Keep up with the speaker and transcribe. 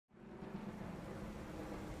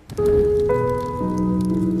I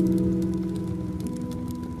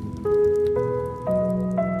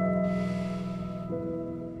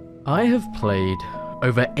have played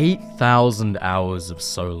over 8,000 hours of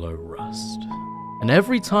solo Rust, and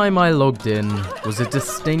every time I logged in was a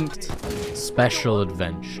distinct, special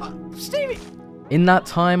adventure. Stevie! In that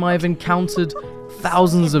time, I have encountered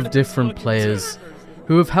thousands of different players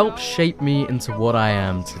who have helped shape me into what I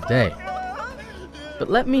am today. But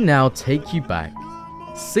let me now take you back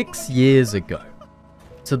 6 years ago,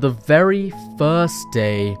 to the very first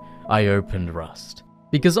day I opened Rust.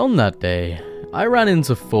 Because on that day, I ran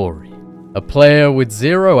into Fori, a player with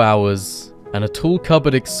 0 hours and a tool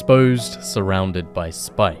cupboard exposed, surrounded by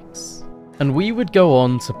spikes. And we would go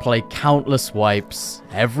on to play countless wipes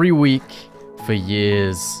every week for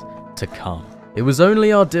years to come. It was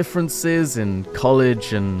only our differences in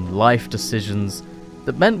college and life decisions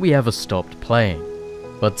that meant we ever stopped playing.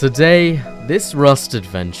 But today, this Rust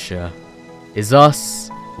adventure is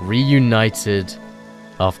us reunited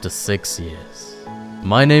after 6 years.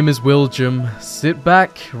 My name is WILLJUM, sit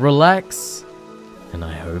back, relax, and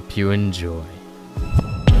I hope you enjoy.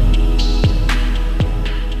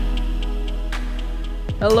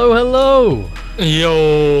 Hello, hello!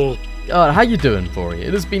 Yo! God, how you doing, Fori?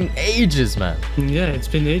 It has been ages, man. Yeah, it's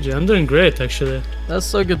been ages. I'm doing great, actually. That's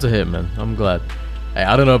so good to hear, man. I'm glad. Hey,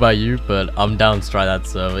 I don't know about you, but I'm down to try that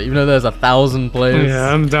server. Even though there's 1,000 players.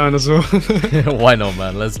 Yeah, I'm down as well. Why not,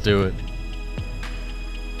 man? Let's do it.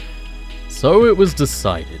 So it was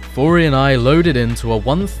decided. Fori and I loaded into a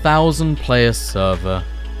 1,000 player server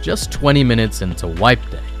just 20 minutes into wipe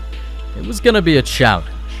day. It was gonna be a challenge,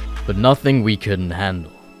 but nothing we couldn't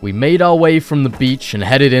handle. We made our way from the beach and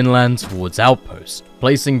headed inland towards Outpost,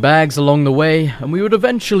 placing bags along the way, and we would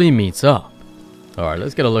eventually meet up. Alright,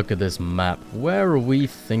 let's get a look at this map. Where are we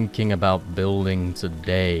thinking about building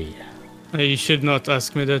today? You should not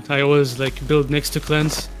ask me that. I always build next to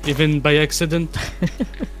clans, even by accident.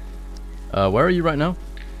 Where are you right now?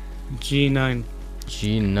 G9.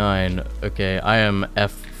 G9. Okay, I am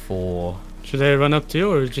F4. Should I run up to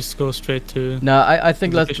you or just go straight to... No, I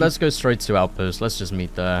think let's go straight to Outpost. Let's just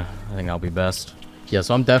meet there. I think that'll be best. Yeah,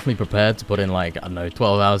 so I'm definitely prepared to put in I don't know,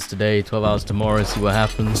 12 hours today, 12 hours tomorrow, see what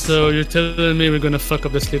happens. So you're telling me we're gonna fuck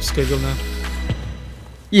up the sleep schedule now?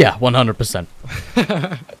 Yeah, 100%.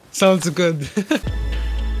 Sounds good.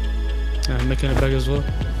 I'm making a bag as well.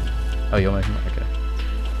 Oh, you're making it? Okay.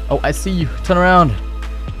 Oh, I see you. Turn around.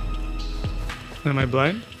 Am I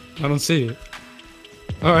blind? I don't see you.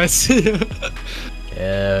 Oh, I see you.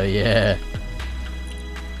 Hell yeah.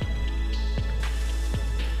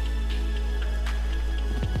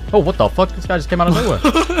 Oh, what the fuck? This guy just came out of nowhere.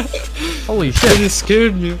 Holy shit. You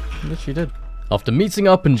scared me. Yes, you did. After meeting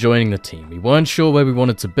up and joining the team, we weren't sure where we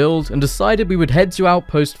wanted to build and decided we would head to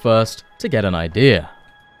Outpost first to get an idea.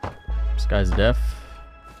 This guy's deaf.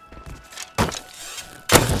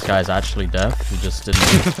 This guy's actually deaf. He just didn't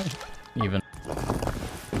even...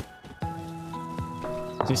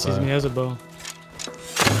 He sees me as a bow.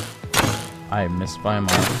 I missed by a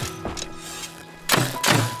mile.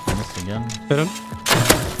 I missed again. Hit him.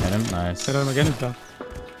 Hit him, nice. Hit him again, though.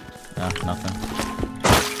 Yeah, nothing.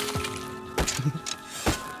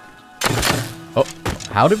 Oh,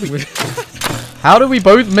 how did we... How did we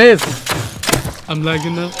both miss? I'm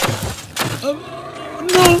lagging now.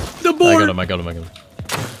 No, the board! I got him.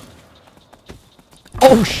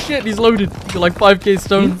 Oh shit, he's loaded. He's got 5k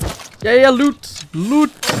stone. Yeah, loot.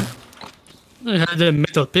 I had a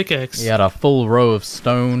metal pickaxe. He had a full row of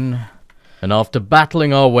stone. And after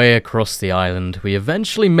battling our way across the island, we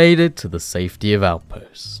eventually made it to the safety of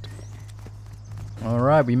Outpost.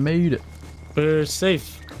 Alright, we made it. We're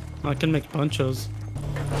safe. I can make ponchos.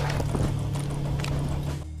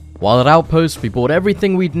 While at Outpost, we bought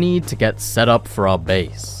everything we'd need to get set up for our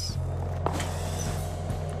base.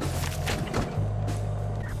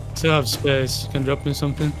 Still have space. You can drop me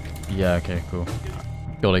something. Yeah, okay, cool.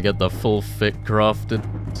 Gotta get the full fit crafted.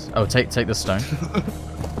 Oh, take the stone.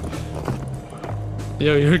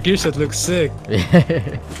 Yo, your gear set looks sick.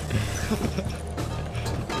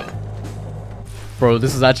 Bro,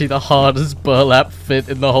 this is actually the hardest burlap fit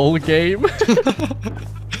in the whole game.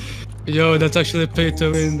 Yo, that's actually pay to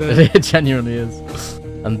win there. It genuinely is.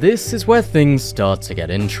 And this is where things start to get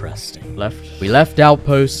interesting. We left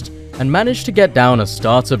Outpost and managed to get down a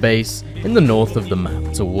starter base in the north of the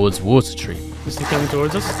map towards water treatment. Is he coming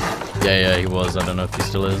towards us? Yeah, he was. I don't know if he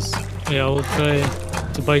still is. Yeah, I'll try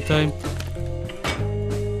to buy time.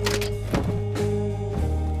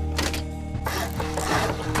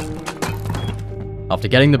 After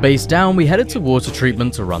getting the base down, we headed to water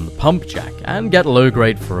treatment to run the pump jack and get low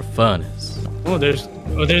grade for a furnace. Oh, there's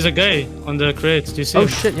Oh, there's a guy on the crate. Do you see Oh him?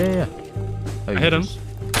 shit, yeah. Oh, I hit him.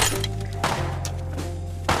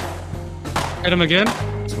 Hit him again.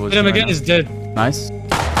 Hit him again, he's dead. Nice.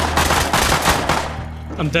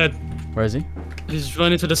 I'm dead. Where is he? He's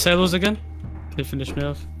running to the silos again. He finished me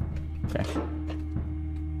off. Okay.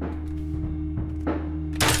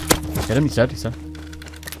 Hit him, he's dead,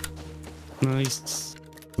 Nice.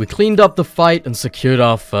 We cleaned up the fight and secured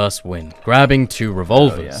our first win, grabbing 2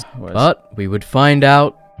 revolvers. Oh, yeah. But we would find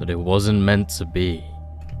out that it wasn't meant to be.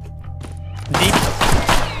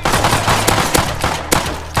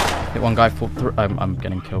 Hit one guy I'm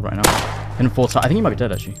getting killed right now. Hit him 4 times. I think he might be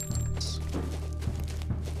dead actually.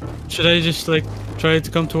 Should I just like try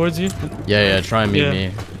to come towards you? Yeah, try and meet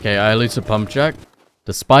me. Okay, I loot a pump jack.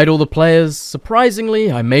 Despite all the players,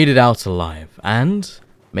 surprisingly, I made it out alive and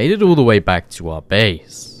made it all the way back to our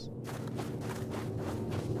base.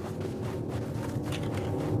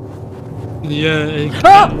 Yeah,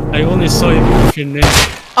 I only saw you with your name.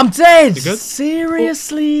 I'm dead! You good?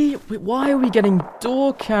 Seriously? Wait, why are we getting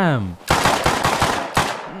door cam?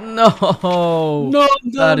 No! No,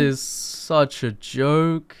 That is such a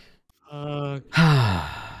joke.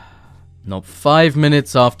 Not 5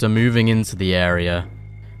 minutes after moving into the area,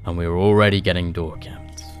 and we were already getting door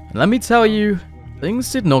camped. And let me tell you,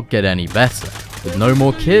 things did not get any better. With no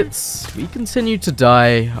more kits, we continued to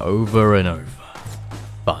die over and over.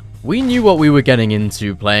 But we knew what we were getting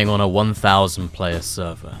into playing on a 1,000 player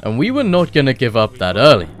server, and we were not gonna give up that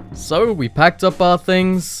early. So we packed up our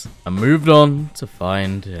things and moved on to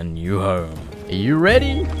find a new home. Are you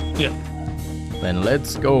ready? Yeah. Then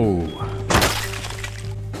let's go.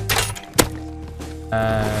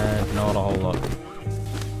 Not a whole lot.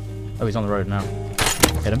 Oh, he's on the road now.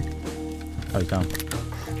 Hit him. Oh, he's down.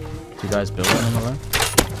 2 guys building on the left.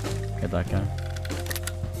 Hit that guy.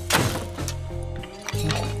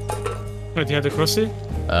 Wait, you had the crossy?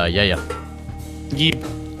 Yeah. Yeep.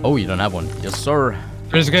 Oh, you don't have one. Yes, sir.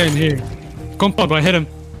 There's a guy in here. Compound, I hit him.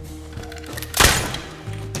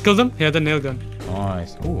 Killed him? He had a nail gun.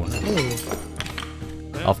 Nice. Ooh.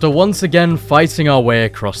 After once again fighting our way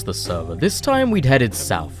across the server, this time we'd headed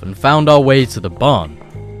south and found our way to the barn.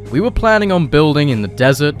 We were planning on building in the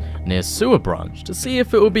desert near Sewer Branch to see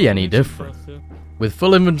if it would be any different. With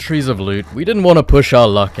full inventories of loot, we didn't want to push our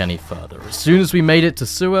luck any further. As soon as we made it to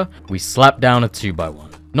Sewer, we slapped down a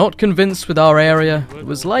 2x1. Not convinced with our area, it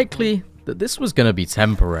was likely that this was going to be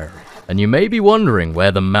temporary. And you may be wondering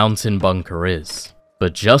where the mountain bunker is.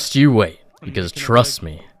 But just you wait, because trust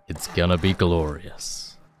me, it's gonna be glorious.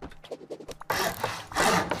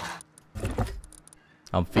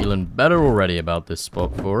 I'm feeling better already about this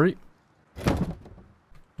spot, Corey.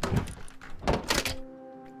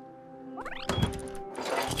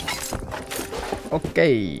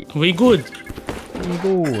 Okay. We good. We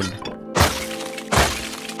good.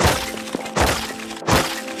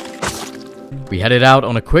 We headed out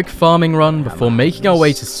on a quick farming run before making our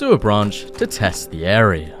way to Sewer Branch to test the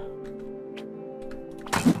area.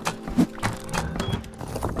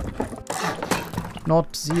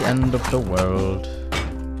 Not the end of the world.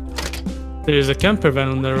 There's a camper van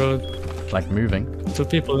on the road. Like moving. 2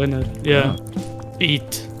 people in it. Yeah.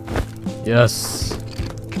 Eat. Yes.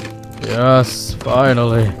 Yes,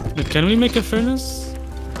 finally. Can we make a furnace?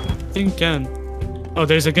 I think can. Oh,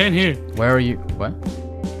 there's a guy in here. Where are you? Where?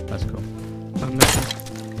 That's cool. I'm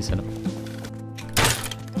missing. He's hit him.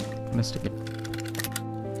 Missed it.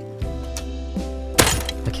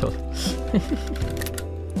 I killed him.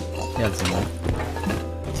 Yeah, that's him.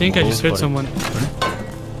 I think I just heard someone.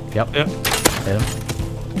 Yep. Yeah. Hit him.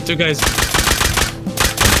 2 guys.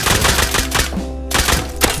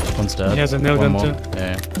 One's dead. He has a nail gun more. too.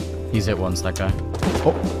 Yeah. He's hit once, that guy.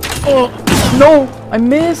 Oh! No! I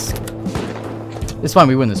missed! It's fine,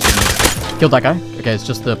 we win this. Killed that guy. Okay, it's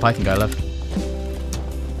just the Python guy left.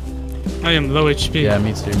 I am low HP. Yeah,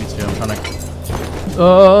 me too, me too. I'm trying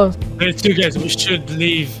to... There's 2 guys. We should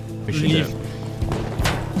leave. We should leave.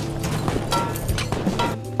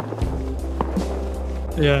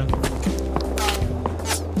 Yeah.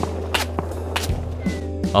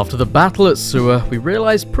 After the battle at Sewer, we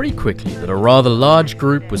realized pretty quickly that a rather large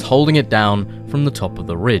group was holding it down from the top of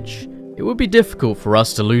the ridge. It would be difficult for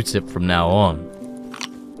us to loot it from now on.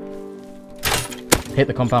 Hit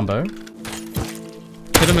the compound bow.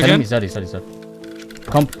 Hit him again? He's dead, he's dead, he's dead.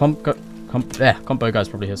 Compo guy's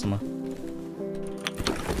probably here somewhere.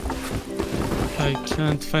 I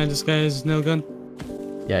can't find this guy's nail gun.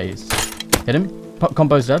 Yeah, he's... Hit him.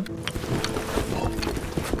 Compo's dead.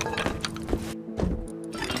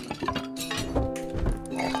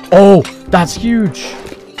 Oh, that's huge.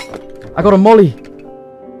 I got a molly.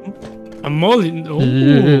 A molly? Oh.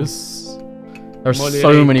 Yes. There are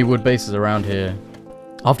so many wood bases around here.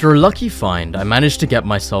 After a lucky find, I managed to get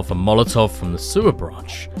myself a Molotov from the sewer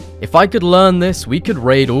branch. If I could learn this, we could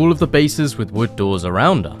raid all of the bases with wood doors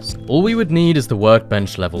around us. All we would need is the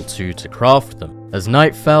workbench level 2 to craft them. As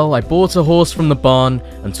night fell, I bought a horse from the barn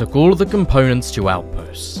and took all of the components to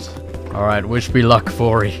Outpost. Alright, wish me luck,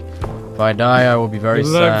 Fori. If I die, I will be very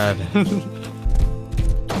sad.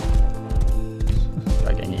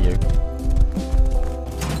 I can hear you.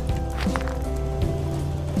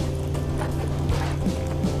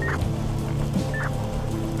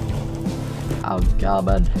 Oh god,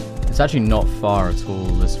 man. It's actually not far at all,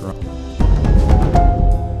 this run.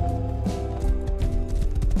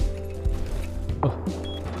 Oh.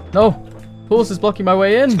 No! Horse is blocking my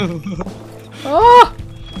way in! Ah!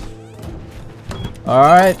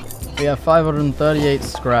 Alright, we have 538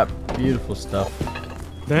 scrap. Beautiful stuff.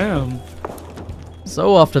 Damn.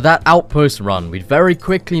 So after that outpost run, we'd very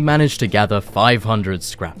quickly managed to gather 500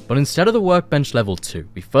 scrap. But instead of the workbench level 2,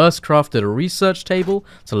 we first crafted a research table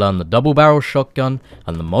to learn the double barrel shotgun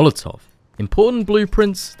and the Molotov. Important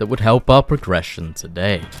blueprints that would help our progression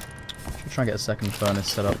today. Should try and get a second furnace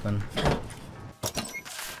set up then.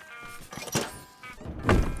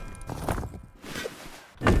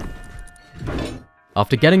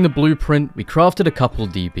 After getting the blueprint, we crafted a couple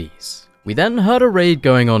DBs. We then heard a raid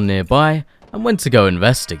going on nearby and went to go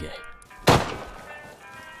investigate.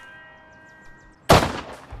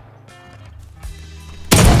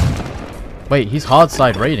 Wait, he's hard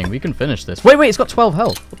side raiding. We can finish this. Wait, it's got 12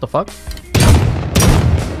 health. What the fuck?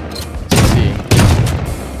 Let's see.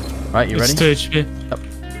 Right, you ready? It's 2 HP. Yep.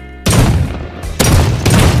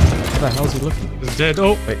 Where the hell is he looking? He's dead.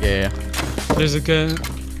 Oh! Wait, yeah. There's a guy.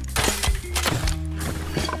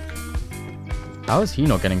 How is he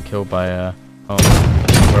not getting killed by oh,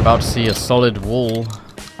 we're about to see a solid wall.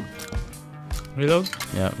 Reload?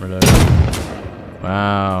 Yeah, reload.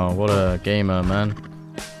 Wow, what a gamer, man.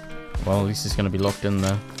 Well, at least he's gonna be locked in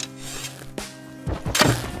there.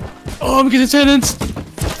 Oh, I'm getting tenants!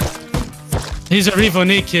 He's a Revo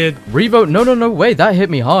naked. Revo? No, wait, that hit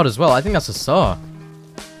me hard as well. I think that's a SAR.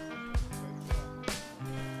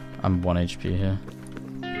 I'm 1 HP here.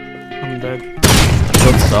 I'm dead.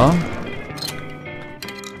 Good SAR?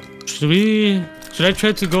 Should I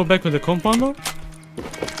try to go back with the compounder?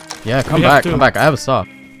 Yeah, come back. I have a SAR.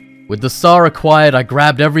 With the SAR acquired, I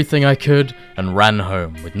grabbed everything I could and ran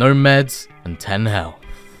home with no meds and 10 health.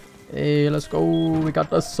 Hey, let's go. We got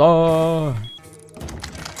the SAR.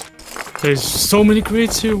 There's so many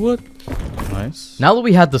crates here. What? Nice. Now that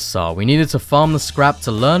we had the SAR, we needed to farm the scrap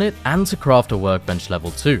to learn it and to craft a workbench level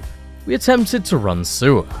 2. We attempted to run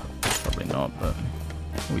sewer. Probably not, but...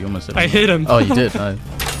 Oh, you almost hit him. I hit him. Oh, you did?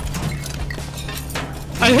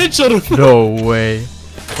 I headshot him. No way.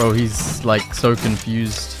 Bro, he's like so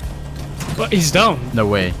confused. But he's down. No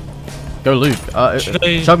way. Go loot.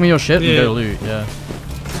 Chug me your shit and go loot, yeah.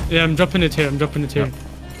 Yeah, I'm dropping it here. Yep.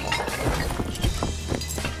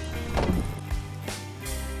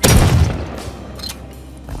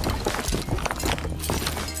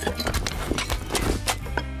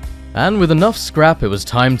 And with enough scrap, it was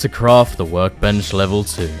time to craft the workbench level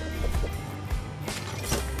 2.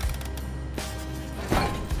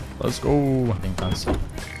 Let's go. I think that's it.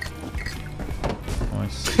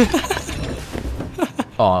 Nice.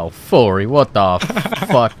 Oh, Fori, what the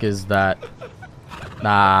fuck is that?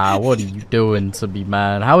 Nah, what are you doing to me,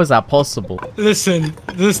 man? How is that possible? Listen,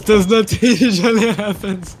 this does not usually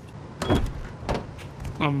happen.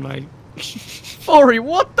 I'm like... Fori,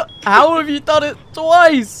 what the? How have you done it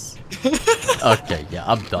twice? Okay, yeah,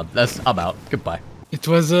 I'm done. I'm out. Goodbye. It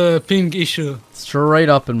was a ping issue. Straight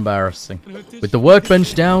up embarrassing. With the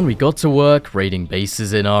workbench down, we got to work raiding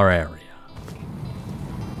bases in our area.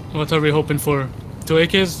 What are we hoping for? 2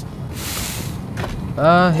 AKs?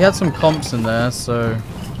 He had some comps in there, so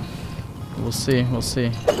we'll see.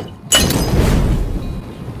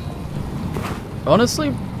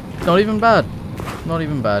 Honestly, not even bad. Not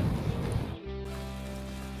even bad.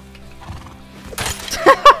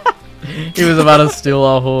 He was about to steal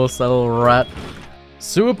our horse, that little rat.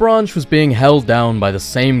 Sewer branch was being held down by the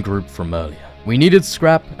same group from earlier. We needed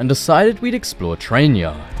scrap and decided we'd explore train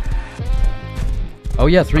yard. Oh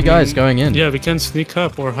yeah, 3 guys going in. Yeah, we can sneak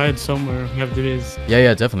up or hide somewhere. We have these.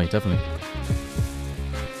 Yeah, definitely.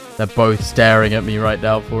 They're both staring at me right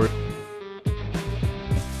now for it.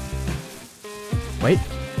 Wait.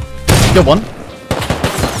 Got one.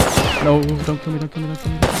 No, don't kill me.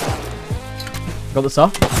 Got the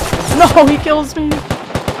SAR. No, he kills me.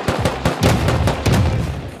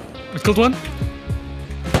 I killed one.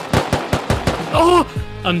 Oh,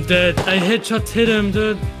 I'm dead. I headshot hit him,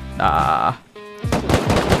 dude. Ah.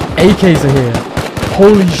 AKs are here.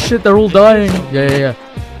 Holy shit, they're all dying. Yeah.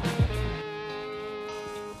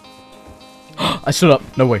 I stood up.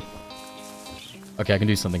 No way. Okay, I can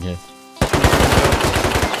do something here.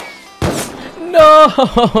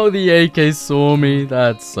 No! The AK saw me.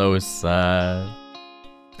 That's so sad.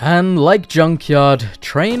 And like Junkyard,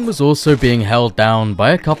 Train was also being held down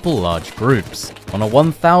by a couple large groups. On a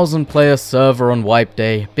 1,000 player server on Wipe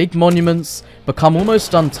Day, big monuments become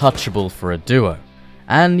almost untouchable for a duo.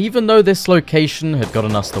 And even though this location had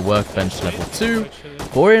gotten us the workbench level 2,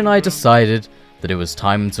 Corey and I decided that it was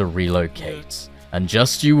time to relocate. And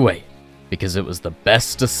just you wait, because it was the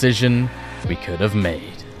best decision we could have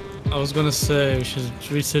made. I was gonna say we should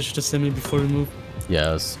research the semi before we move. Yeah,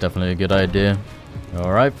 that's definitely a good idea.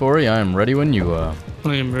 Alright, Corey, I am ready when you are.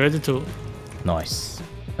 I am ready to. Nice.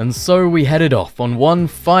 And so we headed off on one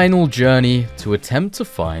final journey to attempt to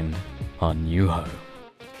find our new home.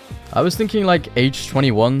 I was thinking like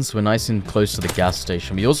H21s were nice and close to the gas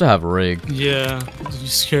station. We also have rig. Yeah, you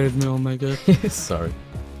scared me, oh my god. Sorry.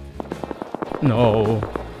 No,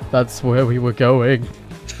 that's where we were going.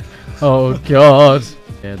 Oh god.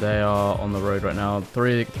 Yeah, they are on the road right now.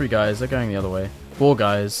 Three guys, they're going the other way. 4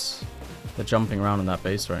 guys. They're jumping around in that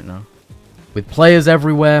base right now. With players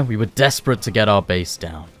everywhere, we were desperate to get our base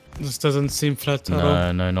down. This doesn't seem flat at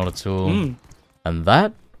all. No, not at all. And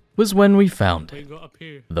that was when we found it.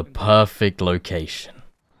 The perfect location.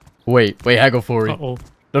 Wait, hang on, Fori. Uh-oh.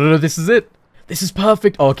 No, this is it. This is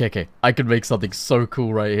perfect. Oh, okay. I could make something so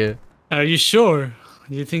cool right here. Are you sure?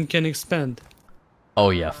 Do you think can expand? Oh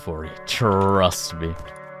yeah, Fori. Trust me.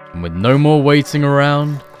 And with no more waiting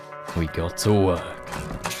around, we got to work.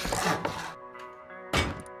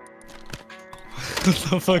 What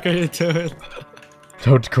the fuck are you doing?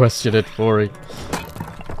 Don't question it, Fori.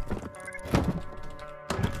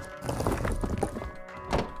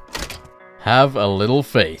 Have a little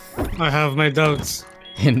faith. I have my doubts.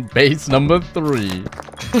 In base number 3.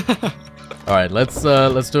 Alright, let's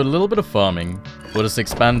do a little bit of farming. We'll just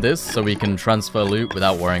expand this so we can transfer loot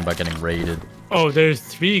without worrying about getting raided. Oh, there's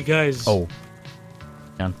 3 guys. Oh.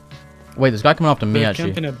 Can. Wait, there's a guy coming after me,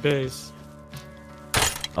 actually. Camping a base.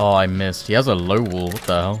 Oh, I missed. He has a low wall. What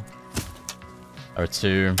the hell? Or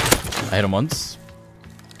 2. I hit him once.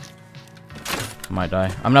 I might die.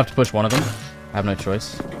 I'm gonna have to push one of them. I have no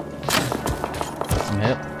choice. I'm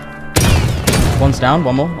hit. One's down.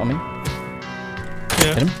 One more on me.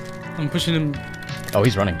 Yeah. Hit him. I'm pushing him. Oh,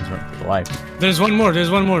 he's running. He's running. He's alive. There's one more. There's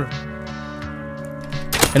one more.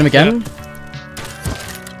 Hit him again. Yeah.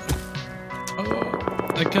 Oh,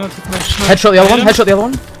 I cannot hit my shot. Headshot the other one. Headshot the other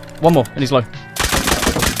one. One more, and he's low.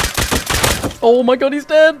 Oh my god, he's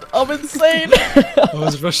dead! I'm insane! I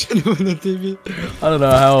was rushing him on the TV. I don't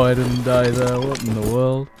know how I didn't die there. What in the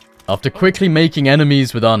world? After quickly making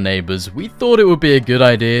enemies with our neighbors, we thought it would be a good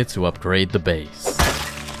idea to upgrade the base.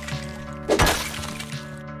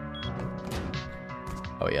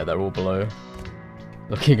 Oh yeah, they're all below.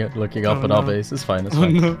 Looking up at our base. It's fine, it's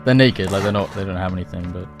fine. No. They're naked, like they don't have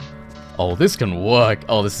anything, but... Oh, this can work!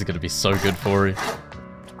 Oh, this is gonna be so good for you.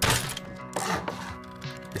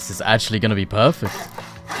 This is actually gonna be perfect.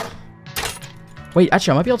 Wait,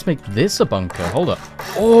 actually, I might be able to make this a bunker. Hold up.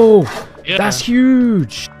 Oh, yeah. That's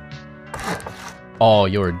huge. Oh,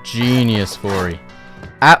 you're a genius, Fori.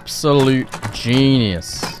 Absolute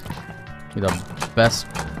genius. You're the best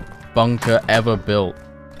bunker ever built.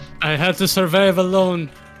 I had to survive alone.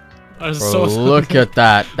 Bro, look at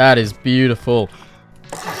that. That is beautiful.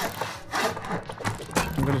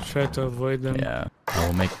 I'm gonna try to avoid them. Yeah. I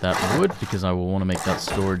will make that wood because I will want to make that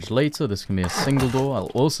storage later. This can be a single door.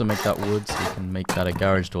 I'll also make that wood so we can make that a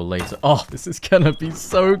garage door later. Oh, this is gonna be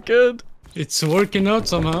so good. It's working out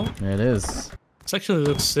somehow. It is. This actually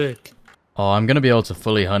looks sick. Oh, I'm gonna be able to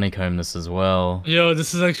fully honeycomb this as well. Yo,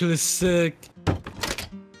 this is actually sick.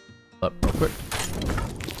 Up real quick.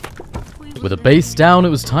 With a base down, it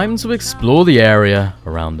was time to explore the area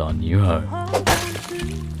around our new home.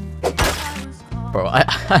 Bro,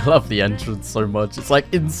 I love the entrance so much. It's like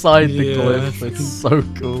inside the glyph. It's so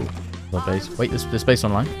cool. The base. Wait, this base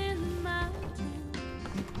online?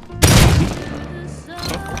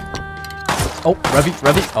 Oh, Revy.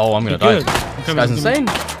 Oh, I'm gonna die. This guy's insane.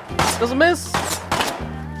 Doesn't miss.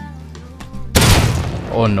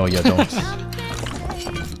 Oh no, you don't.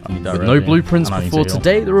 With no blueprints before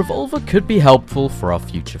today, the revolver could be helpful for our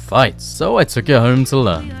future fights. So I took it home to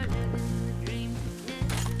learn.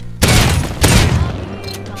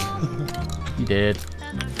 He did.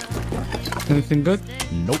 Anything good?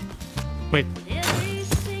 Nope. Wait.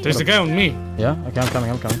 There's a guy on me. Yeah? Okay, I'm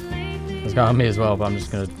coming. There's a guy on me as well, but I'm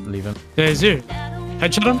just gonna leave him. Yeah, he's here.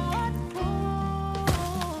 Headshot him.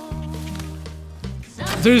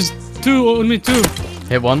 There's 2 on me too.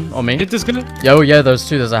 Hit one on me. Hit this guy. Yo, yeah, those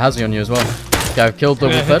two. There's a Hazy on you as well. Okay, I've killed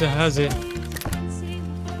double fed. Hazy.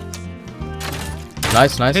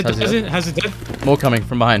 Nice, nice. Hit Hazy. Hazy dead. More coming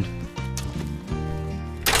from behind.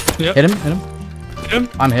 Yep. Hit him, hit him. Hit him.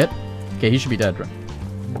 I'm hit. Okay, he should be dead, right?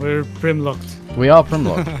 We're prim-locked. We are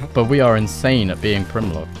primlocked, but we are insane at being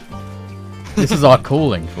primlocked. This is our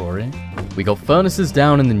calling, Corey. We got furnaces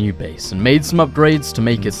down in the new base and made some upgrades to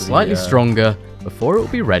make it slightly stronger before it will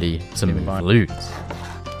be ready to move loot.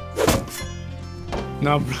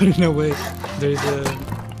 No, I'm running away. There's a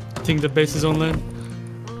thing the base is online.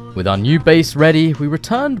 With our new base ready, we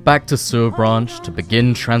returned back to Sewer Branch to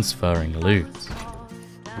begin transferring loot.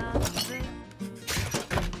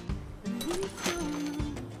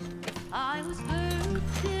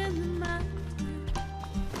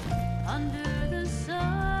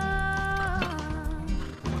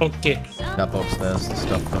 Okay. That box there's the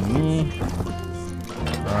stuff for me.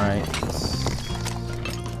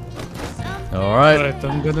 Alright,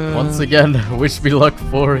 I'm gonna... Once again, wish me luck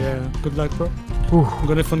for it. Yeah, good luck, bro. Whew. I'm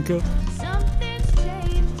gonna fun kill.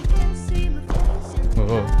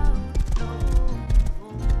 Oh.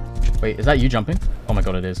 Wait, is that you jumping? Oh my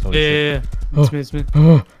god, it is. Holy Yeah. It's me.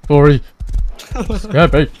 Oh, Corey.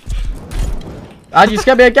 Scared me. Ah, you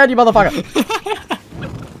scared me again, you motherfucker.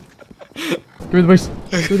 Give me the base.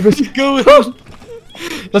 Give me the base. Go.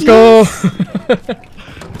 Let's go.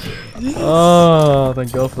 Oh,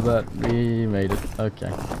 thank God for that. We made it.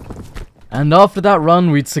 Okay. And after that run,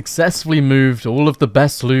 we'd successfully moved all of the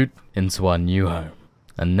best loot into our new home.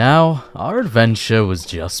 And now, our adventure was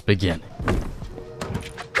just beginning.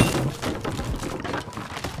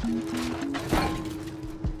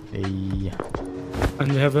 Hey.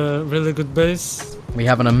 And we have a really good base. We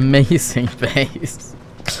have an amazing base.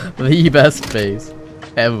 The best base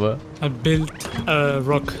ever. I built a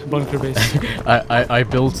rock bunker base. I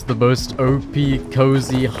built the most OP,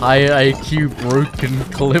 cozy, high IQ, broken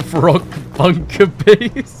cliff rock bunker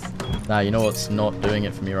base. Nah, you know what's not doing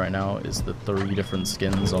it for me right now is the 3 different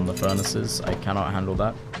skins on the furnaces. I cannot handle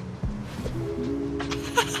that.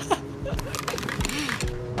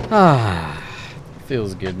 Ah,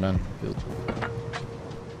 feels good, man. Feels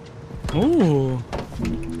good. Ooh.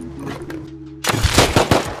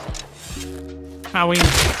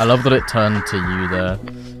 I love that it turned to you there,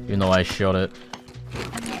 even though I shot it.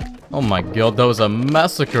 Oh my god, there was a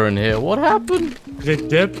massacre in here. What happened? Great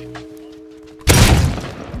dip.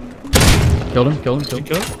 Killed him, killed him,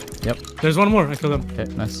 killed him. Yep. There's one more. I killed him.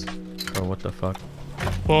 Okay, nice. Oh, what the fuck?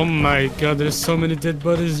 Oh my god, there's so many dead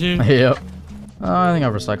bodies here. Yep. I think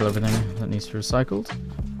I've recycled everything that needs to be recycled.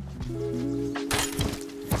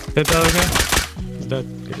 Hit the other guy. He's dead.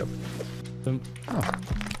 Good job. Oh,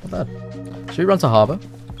 not bad. Should we run to Harbour?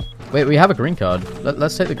 Wait, we have a green card.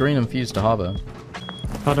 Let's take the green and fuse to Harbour.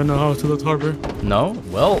 I don't know how to loot Harbour. No?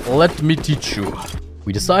 Well, let me teach you.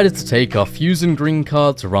 We decided to take our fuse and green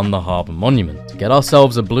card to run the Harbour Monument, to get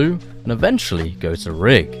ourselves a blue, and eventually go to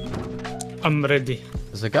Rig. I'm ready.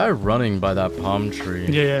 There's a guy running by that palm tree.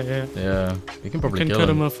 Yeah. Yeah, we can probably cut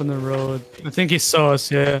him off on the road. I think he saw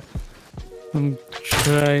us, yeah. I'm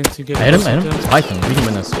trying to get... Hit him. It's Python. We can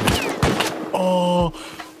win this. Oh!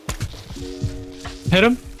 Hit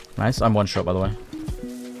him. Nice. I'm one shot, by the way.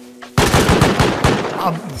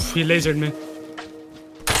 He lasered me.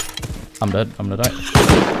 I'm dead. I'm gonna die.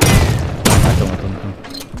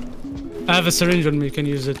 I have a syringe on me. You can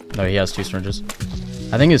use it. No, he has 2 syringes.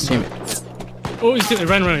 I think his team... Oh, he's still...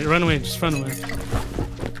 Run away. Just run away.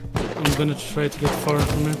 I'm gonna try to get far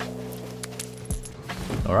from him.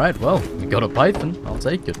 Alright, well, we got a Python. I'll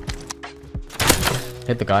take it.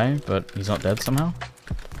 Hit the guy, but he's not dead somehow.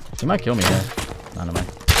 He might kill me here. I don't know.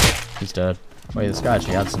 He's dead. Wait, this guy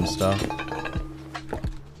actually had some stuff.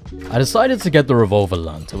 I decided to get the revolver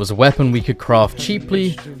lunt. It was a weapon we could craft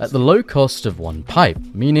cheaply at the low cost of 1 pipe,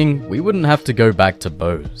 meaning we wouldn't have to go back to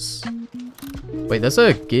bows. Wait, there's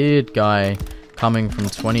a geared guy coming from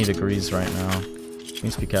 20 degrees right now.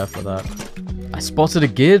 Please be careful of that. I spotted a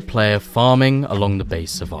geared player farming along the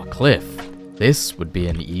base of our cliff. This would be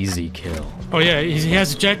an easy kill. Oh yeah, he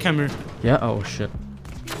has a jackhammer. Yeah, oh shit.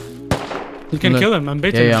 You can kill him, I'm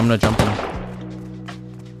baiting him. Yeah, I'm gonna jump on him.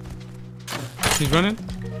 He's running?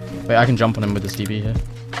 Wait, I can jump on him with this DB here.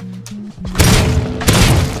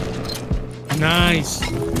 Nice.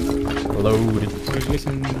 Loaded.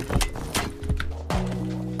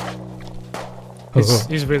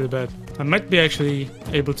 He's really bad. I might be actually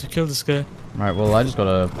able to kill this guy. Alright, well, I just got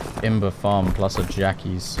a Imber farm plus a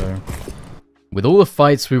Jackie's, so... With all the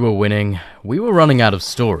fights we were winning, we were running out of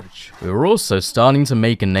storage. We were also starting to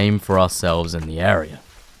make a name for ourselves in the area.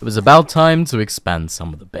 It was about time to expand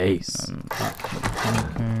some of the base.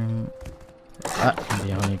 That can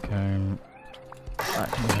be honeycomb.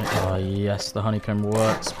 That can be... Oh yes, the honeycomb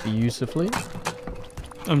works beautifully.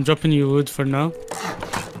 I'm dropping you wood for now.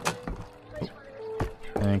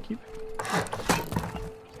 Thank you.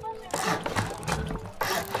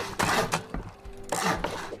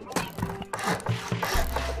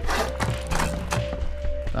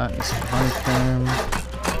 That is honeycomb.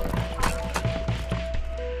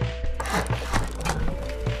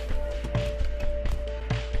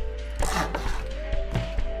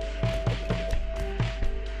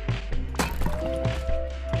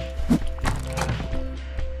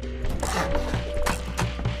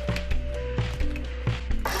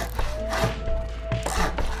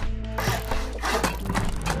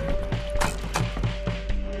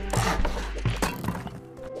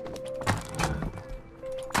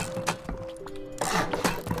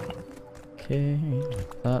 Okay,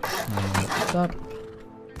 like that.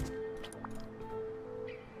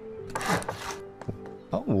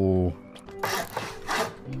 Oh.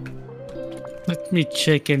 Let me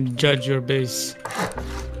check and judge your base.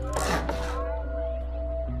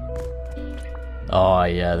 Oh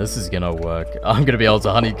yeah, this is gonna work. I'm gonna be able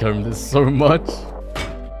to honeycomb this so much.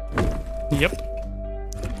 Yep.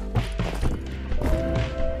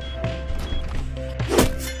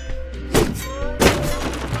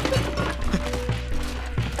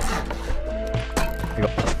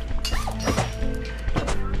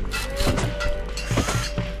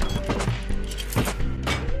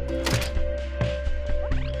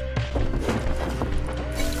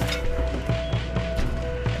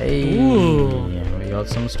 Hey, ooh, we got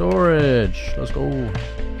some storage. Let's go.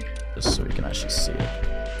 Just so we can actually see it.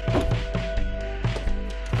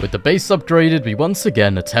 With the base upgraded, we once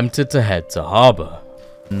again attempted to head to harbor.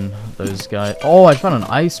 And those guys. Oh, I found an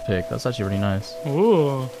ice pick. That's actually really nice.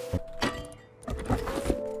 ooh.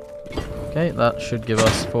 Okay, that should give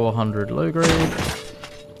us 400 low grade.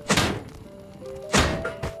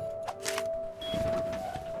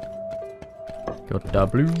 Got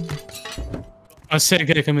W. I say,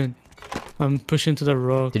 okay, come in. I'm pushing to the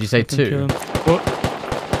rock. Did you say I can kill 2? him. Oh,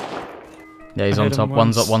 Yeah, he's I on hit top. him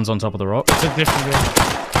One's once. on top of the rock. it's a different guy.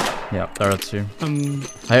 Yeah, there are 2.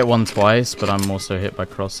 I hit one twice, but I'm also hit by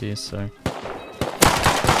crossies, so...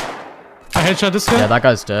 I headshot this guy. Yeah, that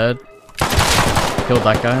guy's dead. Killed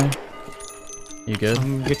that guy. You good?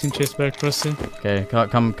 I'm getting chased by a crossing. Okay,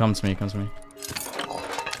 come to me, come to me.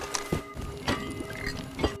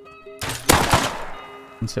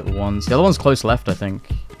 Let's hit once. The other one's close left, I think.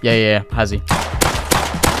 Yeah, Hazzy.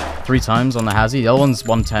 3 times on the Hazzy. The other one's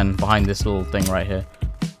 110 behind this little thing right here.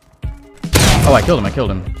 Oh, I killed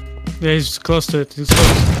him. Yeah, he's close to it. He's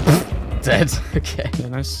close. Dead. Okay. Yeah,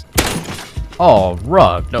 nice. Oh,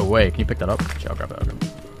 rug. No way. Can you pick that up? Okay, I'll grab it.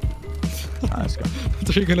 Alright, let's go.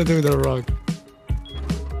 What are you gonna do with the rock?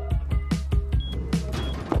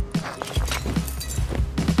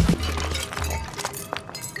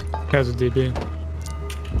 Has a DB.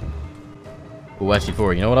 Ooh, actually,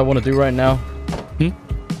 for you know what I want to do right now? Hmm?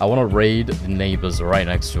 I want to raid the neighbors right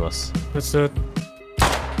next to us. Let's do it.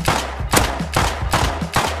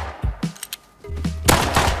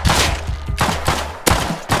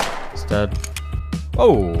 He's dead.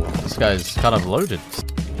 Oh, this guy's kind of loaded.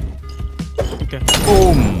 Okay.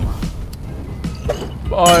 Boom!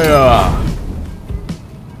 Fire!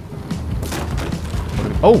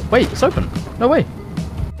 Oh, wait, it's open. No way.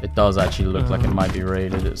 It does actually look like it might be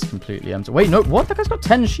raided. It's completely empty. Wait, no, what? That guy's got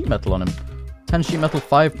 10 sheet metal on him. 10 sheet metal,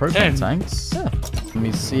 5 propane 10? tanks. Yeah. Let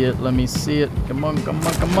me see it. Come on.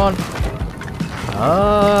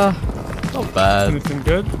 Not bad. Anything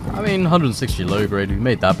good? I mean, 160 low grade. We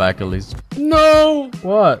made that back at least. No!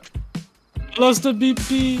 What? Lost the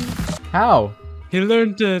BP. How? He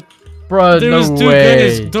learned it. Bruh, There no was 2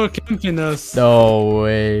 way. guys door camping us. No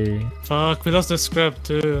way. Fuck, we lost the scrap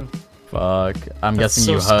too. Fuck. I'm That's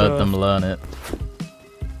guessing you so heard scuffed. them learn it.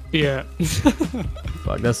 Yeah.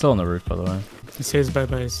 Fuck, they're still on the roof, by the way. He says bye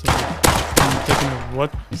bye, so I'm taking a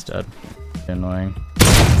what? He's dead. Annoying.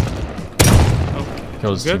 Oh,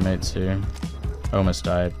 Killed his good. teammate too. Almost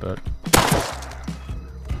died, but...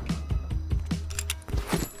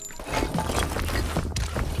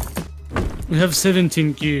 We have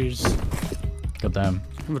 17 gears. Goddamn.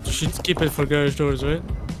 But you should keep it for garage doors, right?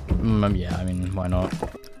 Yeah, I mean, why not?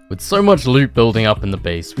 With so much loot building up in the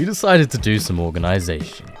base, we decided to do some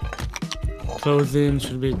organization. Clothing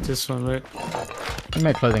should be this one, right? We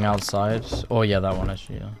made clothing outside. Oh yeah, that one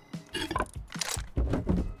actually, yeah.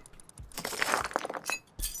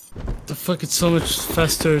 The fuck, it's so much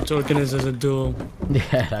faster to organize as a duo.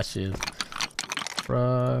 Yeah, that shit is.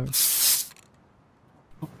 Bro.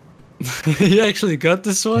 You actually got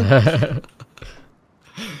this one?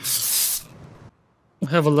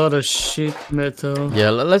 have a lot of sheet metal. Yeah,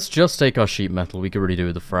 let's just take our sheet metal. We could really do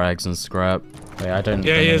with the frags and scrap. Wait, I don't.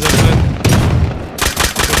 Yeah, yeah, that's right.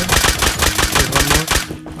 One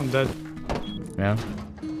more. I'm dead. Yeah.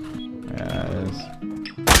 Yeah, it is.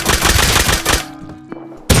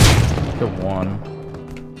 Good one.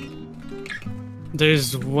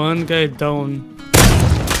 There's one guy down.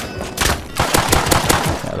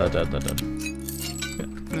 Yeah, they're dead.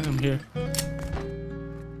 Yeah, I'm here.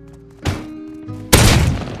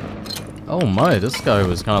 Oh my, this guy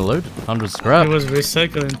was kind of loaded. 100 scrap. He was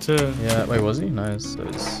recycling too. Yeah, wait, was he? Nice. So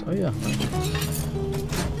it's, oh yeah.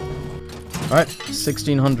 Alright,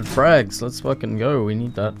 1600 frags. Let's fucking go. We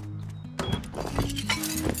need that.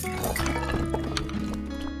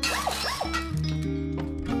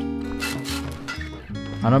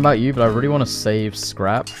 I don't know about you, but I really want to save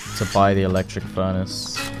scrap to buy the electric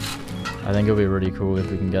furnace. I think it'll be really cool if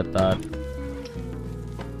we can get that.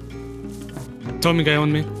 Tommy guy on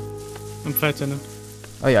me. I'm fighting him.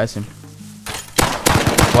 Oh yeah, I see him.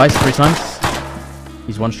 Twice, 3 times.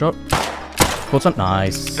 He's one shot. Fourth time.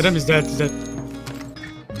 Nice. Adam is dead. He's dead.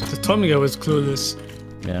 The Tommy guy was clueless.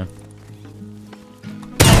 Yeah.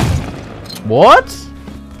 What?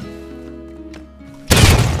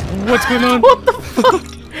 What's going on? What the fuck?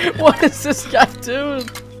 What is this guy doing?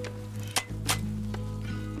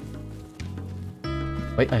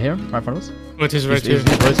 Wait, I hear him right in front of us. What is right here? He's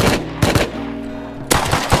right.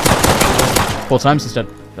 4 times he's dead.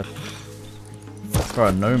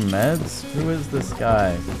 Bro, no meds? Who is this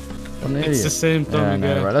guy? What an idiot. It's the same Tommy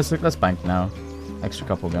guy. Right, let's bank now. Extra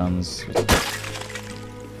couple guns.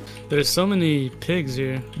 There's so many pigs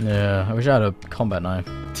here. Yeah, I wish I had a combat knife.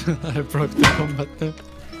 I broke the combat knife.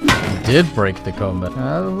 You did break the combat.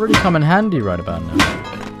 That'll really come in handy right about now.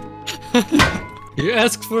 You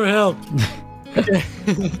asked for help.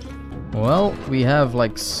 Well, we have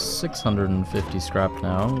like 650 scrap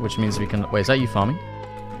now, which means we can... Wait, is that you farming?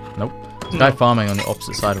 Nope. There's a guy farming on the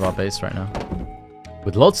opposite side of our base right now.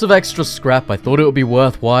 With lots of extra scrap, I thought it would be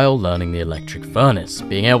worthwhile learning the electric furnace.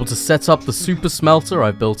 Being able to set up the super smelter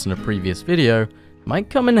I built in a previous video might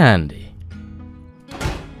come in handy.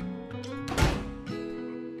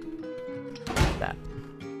 That.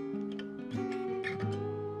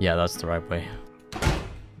 Yeah, that's the right way.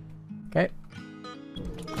 Okay.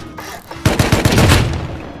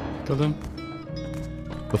 Got him.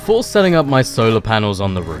 Before setting up my solar panels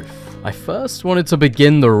on the roof, I first wanted to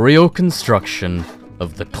begin the real construction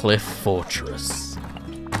of the Cliff Fortress.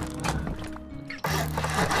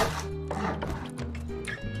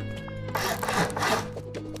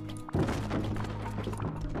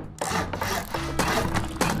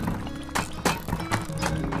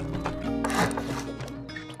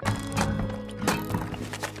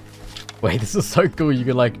 Wait, this is so cool. You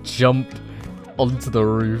can like jump onto the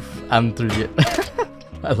roof and through it.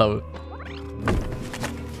 I love it.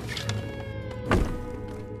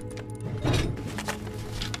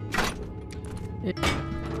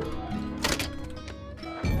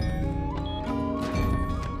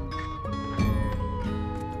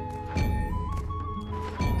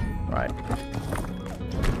 Right.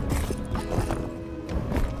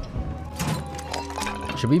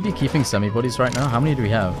 Should we be keeping semi-bodies right now? How many do we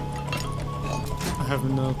have? I have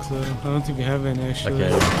no clue. I don't think we have any actually.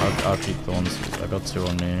 Okay, I'll keep the ones. I got 2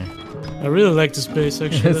 on me. I really like this base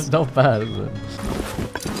actually. It's not bad, is it?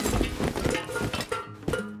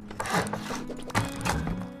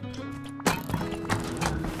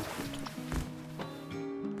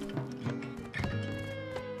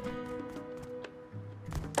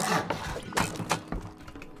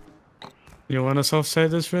 You want us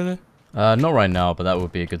offside this really? Not right now, but that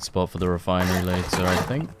would be a good spot for the refinery later, I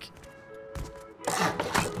think.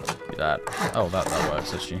 Do that. Oh, that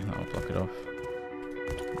works actually. That'll block it off.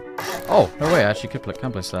 Oh, no way, I actually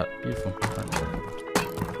can place that. Beautiful. Right.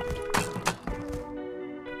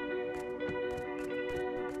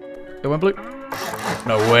 It went blue.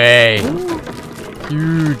 No way.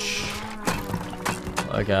 Huge.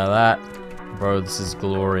 Look at that. Bro, this is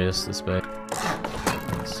glorious, this bit.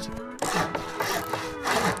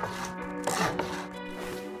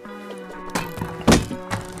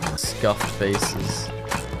 Scuffed faces.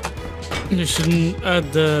 You shouldn't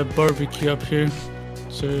add the barbecue up here,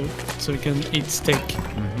 so we can eat steak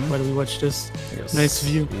while we watch this. Yes. Nice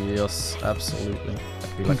view. Yes, absolutely.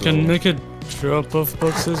 You can make it drop-off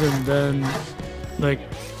boxes and then, like,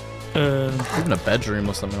 even a bedroom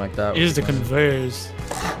or something like that. use the conveyors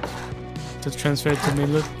to transfer it to me.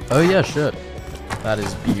 Look. Oh yeah, shit. That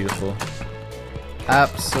is beautiful.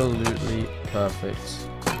 Absolutely perfect.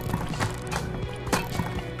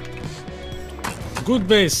 Good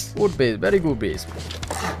base, very good base.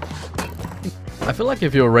 I feel like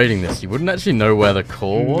if you were raiding this, you wouldn't actually know where the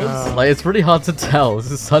core was. No. Like, it's pretty hard to tell.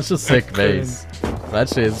 This is such a sick base. But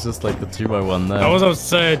actually, it's just like the 2x1 there. I was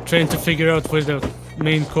outside trying to figure out where the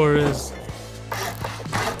main core is.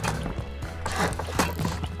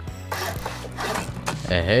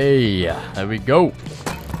 Hey, there we go.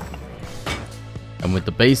 And with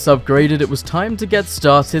the base upgraded, it was time to get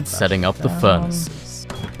started setting up the furnaces.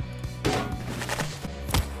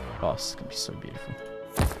 Oh, it's gonna be so beautiful.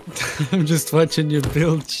 I'm just watching you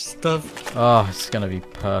build stuff. Oh, it's gonna be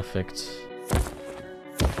perfect.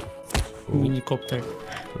 Minicopter.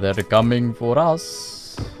 They're coming for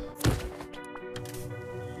us.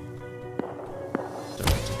 Don't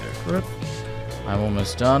have to go for it. I'm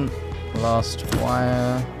almost done. Last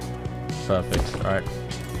wire. Perfect. Alright.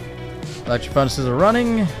 Electric furnaces are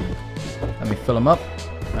running. Let me fill them up.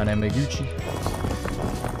 And then Gucci.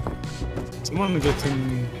 Someone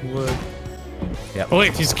getting wood. Yep. Oh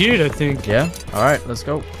wait, he's geared, I think. Yeah? Alright, let's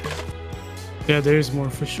go. Yeah, there is more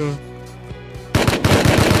for sure.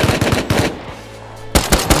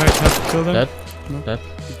 Might have to kill them. Dead? No. Dead?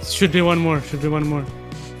 Should be one more. Should be one more.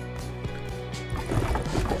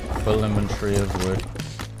 Full inventory of wood.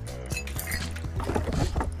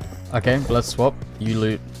 Okay, let's swap. You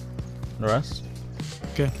loot the rest.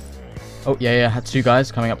 Okay. Oh, yeah, had 2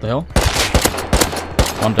 guys coming up the hill.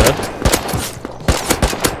 1 dead.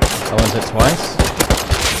 That one's hit twice.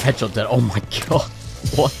 Headshot dead. Oh my god.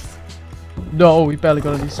 What? No, we barely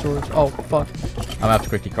got any storage. Oh, fuck. I'm gonna have to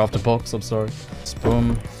quickly craft a box. I'm sorry.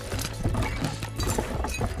 Boom.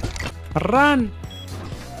 Run!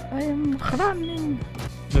 I am running.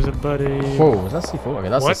 There's a buddy. Whoa, is that C4? Okay,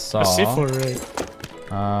 that's What? a saw. A C4,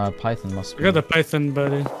 right? Python must be. I got a python,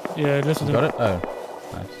 buddy. Yeah, listen to Got it? Oh,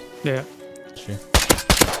 nice. Yeah. Sure.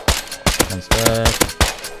 One's dead.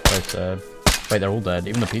 Both dead. Wait, they're all dead.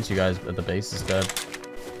 Even the P2 guys at the base is dead.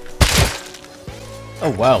 Oh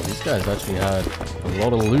wow, these guys actually had a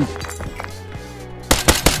lot of loot.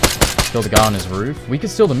 Kill the guy on his roof. We could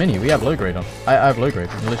steal the mini. We have low grade on. I have low grade.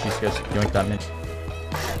 We can literally just yoink that mini.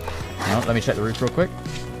 Hang on, let me check the roof real quick.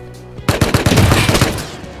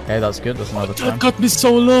 Okay, that's good. That's another time. That got me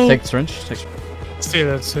so low. Take the syringe. See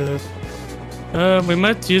that, see that. We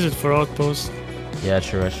might use it for outpost. Yeah,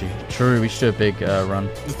 true, actually. True, we should do a big run.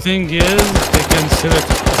 The thing is, they can seal it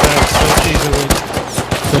back so easily.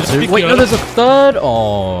 Still 2. Wait, no, there's a 3rd.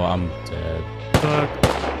 Oh, I'm dead. But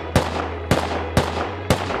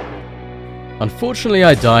Unfortunately,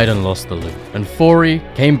 I died and lost the loot. And Fori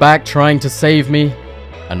came back trying to save me,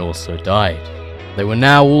 and also died. They were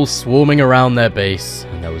now all swarming around their base,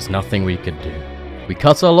 and there was nothing we could do. We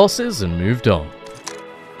cut our losses and moved on.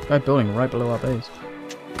 Guy building right below our base.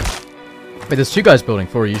 Wait, there's 2 guys building.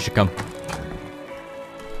 Fori, you should come.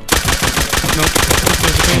 nope.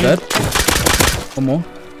 I'm dead. 1 more.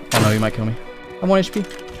 Oh no, you might kill me. I'm 1 HP.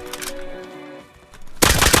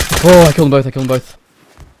 Oh, I killed them both.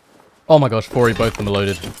 Oh my gosh, Fori, both of them are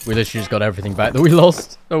loaded. We literally just got everything back that we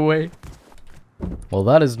lost away. Well,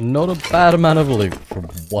 that is not a bad amount of loot from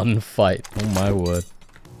 1 fight. Oh my word.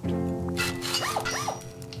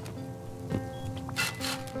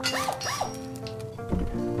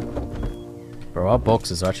 Bro, our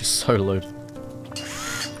boxes are actually so loaded.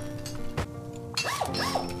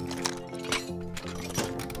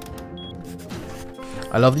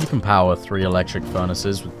 I love that you can power 3 electric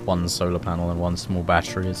furnaces with 1 solar panel and 1 small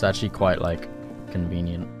battery. It's actually quite, like,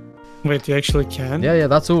 convenient. Wait, you actually can? Yeah,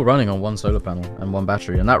 that's all running on 1 solar panel and 1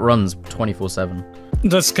 battery, and that runs 24/7.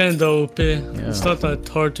 That's kind of OP. Yeah. It's not that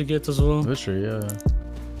hard to get as well. Literally, yeah.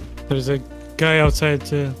 There's a guy outside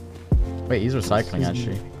too. Wait, he's recycling,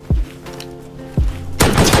 actually.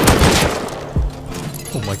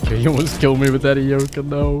 Oh my god, you almost killed me with that Ioka,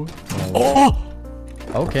 no. Oh!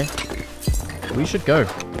 Okay. We should go.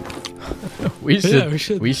 we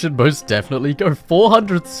should most definitely go.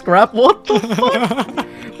 400 scrap? What the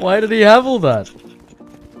fuck? Why did he have all that?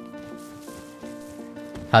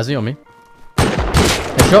 Has he on me?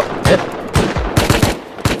 Headshot. Hit.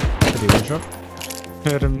 Should be 1 shot.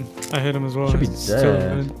 Hit him. I hit him as well. Should be He's still dead.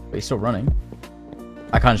 running. But he's still running.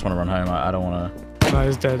 I kind of just want to run home. I don't want to... No,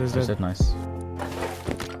 he's dead. He's dead. Nice.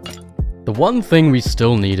 The one thing we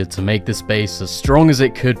still needed to make this base as strong as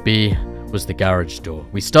it could be was the garage door.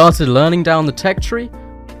 We started learning down the tech tree,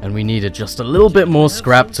 and we needed just a little bit more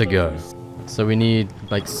scrap to go. So we need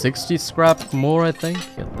like 60 scrap more, I think.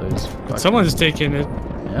 Get those. Someone's taking it.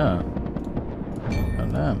 Yeah. Oh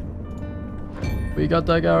damn. We got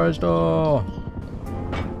the garage door.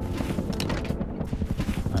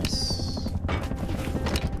 Nice.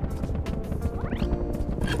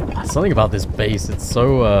 Something about this base, it's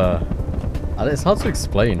so it's hard to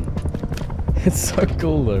explain. It's so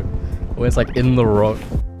cool though. Where it's like in the rock.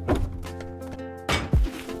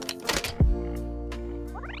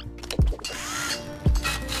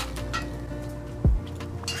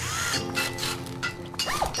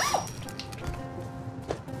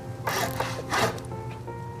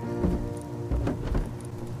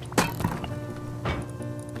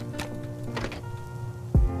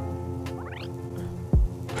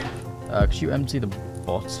 Could you empty the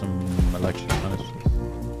bottom electric furnace, please?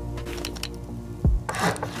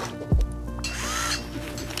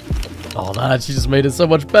 Oh, that actually just made it so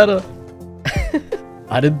much better.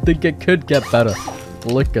 I didn't think it could get better.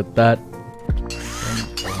 Look at that.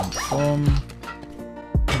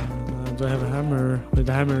 Do I have a hammer? With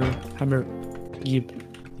the hammer. Yep.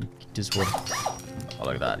 Just what? Oh,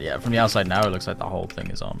 look at that. Yeah, from the outside now, it looks like the whole thing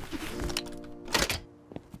is on.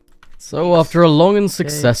 So after a long and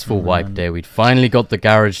successful wipe day, we'd finally got the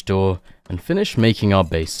garage door and finished making our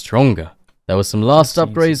base stronger. There were some last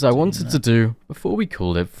upgrades I wanted to do before we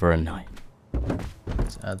called it for a night.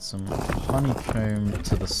 Let's add some honeycomb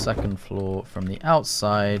to the second floor from the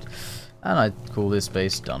outside, and I'd call this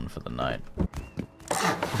base done for the night.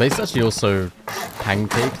 The base is actually also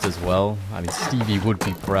pancaked as well. I mean, Stevie would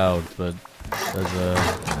be proud, but there's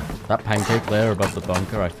that pancake there above the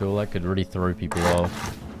bunker, I feel like could really throw people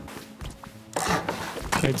off.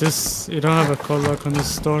 Okay, you don't have a code lock on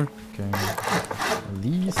this store. Okay.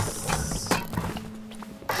 Release.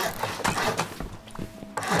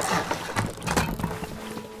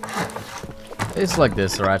 It's like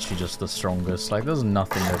this are actually just the strongest. Like, there's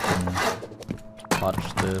nothing that can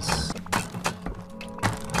touch this.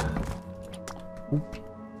 Oop.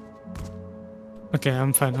 Okay,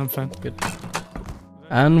 I'm fine. Good.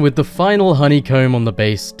 And with the final honeycomb on the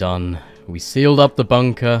base done, we sealed up the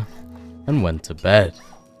bunker and went to bed.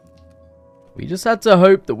 We just had to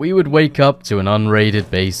hope that we would wake up to an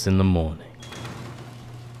unraided base in the morning.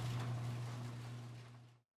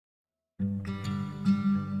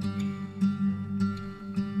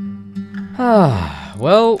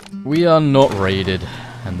 Well, we are not raided,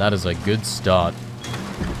 and that is a good start.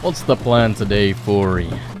 What's the plan today, Fori?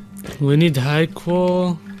 We need high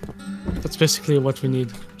qual. That's basically what we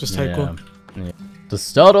need. Just high qual. Yeah. To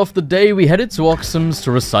start off the day, we headed to WILLJUM'S to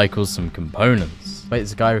recycle some components. Wait,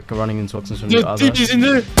 there's a guy running into WILLJUM'S from the other. He's in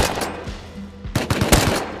there.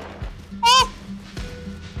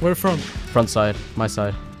 Where from? Front side, my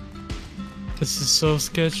side. This is so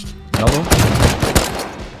sketched. Another one?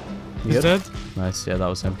 He's dead? Nice, yeah, that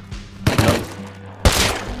was him. Nope.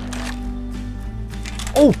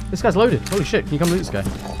 Oh, this guy's loaded. Holy shit, can you come loot this guy?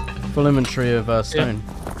 Full inventory of stone.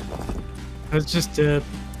 Yeah. That's just there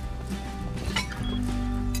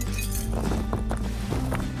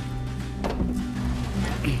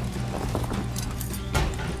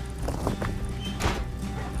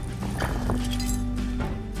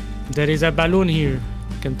is a balloon here. You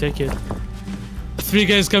can take it. 3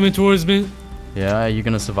 guys coming towards me. Yeah, are you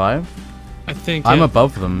gonna survive? I think. I'm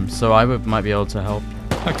above them, so I might be able to help.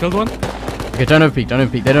 I killed one. Okay, don't overpeak, don't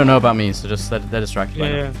overpeak. They don't know about me, so just they're distracted.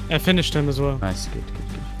 Yeah, I finished him as well. Nice, good.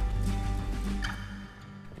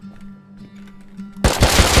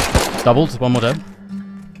 Doubled, one more dead.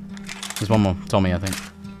 There's one more, Tommy, I think.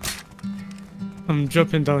 I'm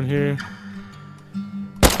dropping down here.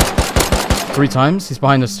 3 times. He's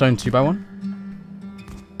behind the stone 2x1.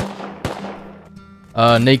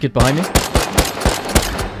 Naked behind me.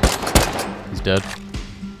 He's dead.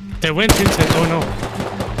 They went inside. Oh no.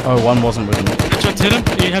 Oh, one wasn't with him. I tried to hit him.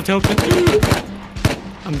 You have to help him.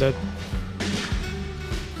 I'm dead.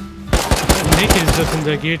 Naked is just in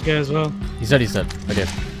the geared guy as well. He's dead. Okay.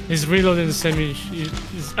 He's reloading the same.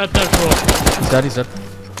 He's at that floor. He's dead.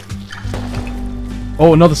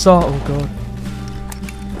 Oh, another saw. Oh god.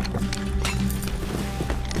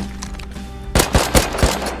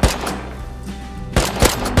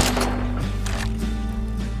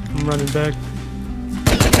 I'm running back.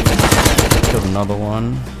 Killed another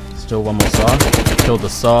one. Still one more saw. Killed the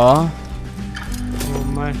saw. Oh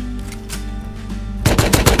my.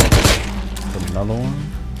 Killed another one.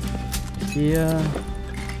 Here.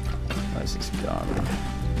 Where's his gun?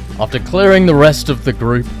 After clearing the rest of the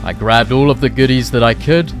group, I grabbed all of the goodies that I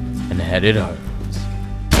could and headed home.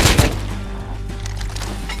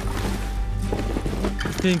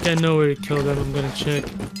 I think I know where he killed him. I'm gonna check.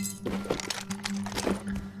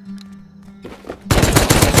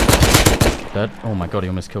 Dead. Oh my god, he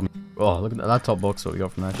almost killed me. Oh, look at that top box what we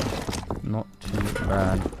got from that. Not too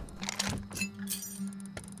bad.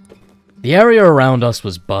 The area around us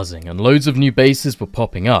was buzzing and loads of new bases were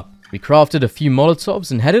popping up. We crafted a few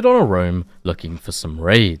Molotovs and headed on a roam looking for some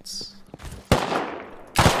raids.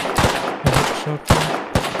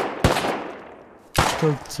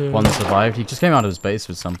 killed two. One survived. He just came out of his base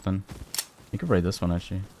with something. You could raid this one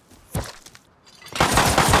actually.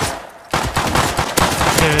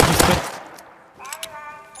 Yeah, just like...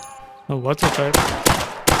 Oh, water type.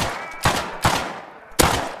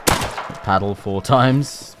 Paddle 4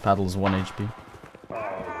 times. Paddle's 1 HP.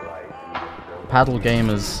 Paddle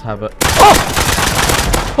gamers have a...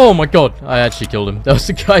 Oh! Oh my god! I actually killed him. There was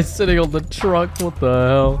a guy sitting on the truck. What the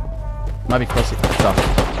hell? Might be crossing.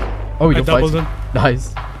 Oh, he got doubled fighting. him.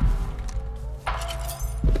 Nice.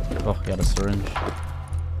 Oh, he had a syringe.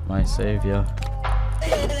 My savior.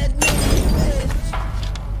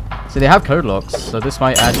 See, they have code locks, so this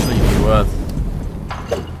might actually be worth...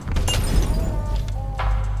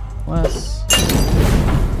 Wes.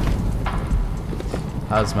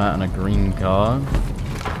 Hazmat and a green card.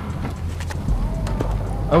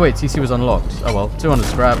 Oh wait, TC was unlocked. Oh well, 200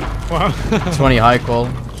 scrap. Wow. 20 high call.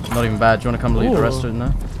 Not even bad. Do you want to come loot the rest Ooh. of it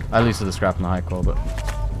now? I lose to the scrap and the high call, but...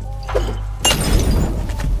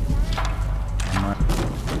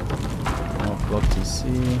 Oh, block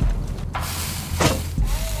TC.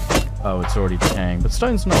 Oh, it's already decaying, but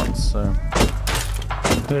stone's not, so...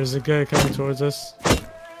 There's a guy coming towards us.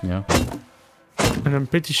 Yeah. And I'm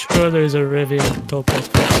pretty sure there's a Revi on top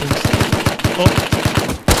of persons. Oh!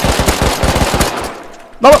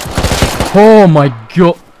 No! Oh my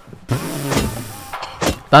god!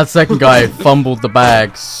 That second guy fumbled the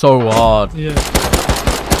bag so hard. Yeah.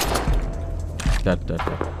 Dead.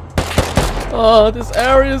 Oh, this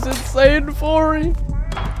area is insane for me.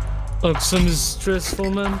 Oxum is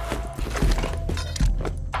stressful, man.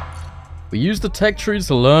 We used the tech tree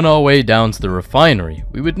to learn our way down to the refinery.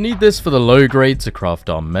 We would need this for the low grade to craft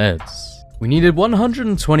our meds. We needed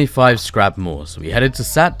 125 scrap more, so we headed to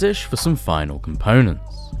Sat Dish for some final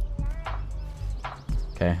components.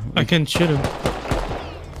 Okay. I can shoot him.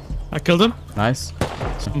 I killed him. Nice.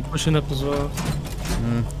 So I'm pushing up as well.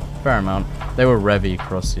 Fair amount. They were Revi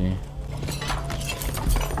crossy.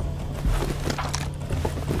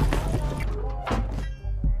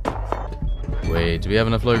 Wait, do we have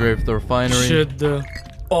enough low grade for the refinery? Shit,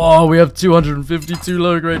 Oh, we have 252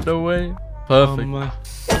 low grade, no way. Perfect.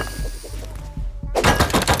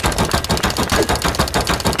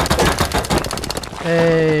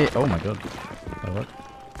 Hey, oh my god. What?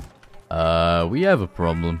 We have a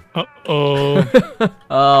problem. Uh-oh.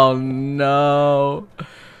 Oh no.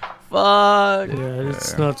 Fuck. Yeah,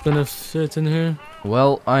 it's not gonna fit in here.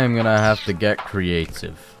 Well, I am gonna have to get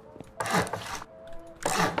creative.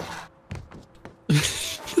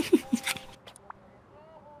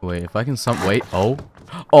 Wait, if I can wait. Oh.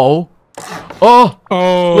 Oh. Oh.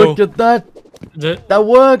 Oh. Look at that. That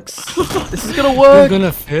works. This is gonna work. You're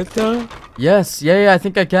gonna fit though? Yes. Yeah, I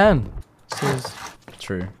think I can.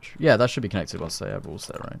 True. Yeah, that should be connected once they have all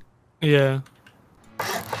set, right? Yeah.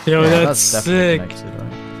 Yo, Yeah, that's sick. Connected,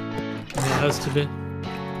 right? Yeah, it has to be.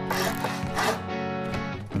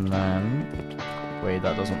 And then... Wait,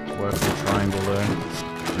 that doesn't work with the triangle though.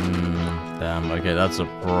 Damn, okay, that's a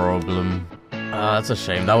problem. That's a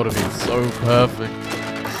shame. That would have been so perfect.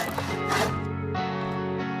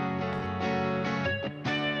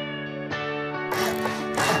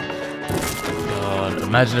 God,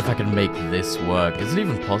 imagine if I could make this work. Is it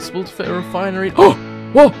even possible to fit a refinery? Oh!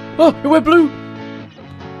 Whoa! Oh, it went blue!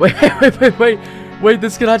 Wait,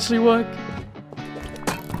 this could actually work.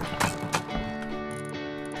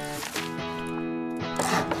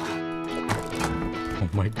 Oh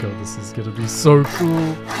my god, this is gonna be so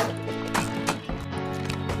cool.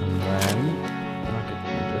 And then I could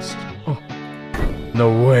just... Oh. No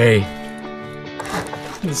way.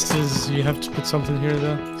 This is, you have to put something here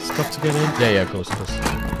though. Stuff to get in. Yeah, of course.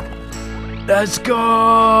 Let's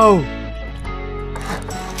go!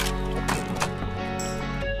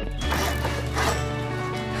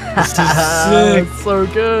 This is sick. That's so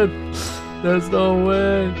good. There's no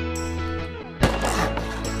way.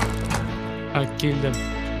 I killed him.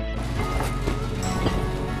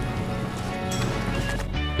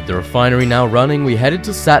 With the refinery now running, we headed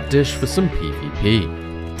to Sat Dish for some PvP.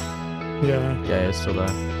 Yeah. Yeah, it's still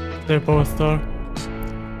there. They're both there.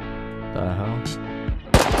 The hell?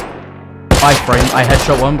 I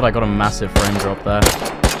headshot one, but I got a massive frame drop there.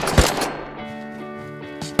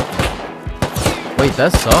 Wait,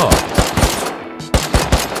 that's soft.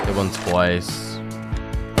 Hit one twice.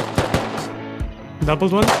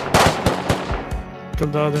 Doubled one.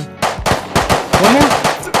 Killed the other. One more.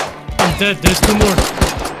 I'm dead. There's two more.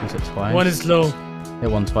 Is it twice? One is low.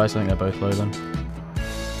 Hit one twice. I think they're both low then.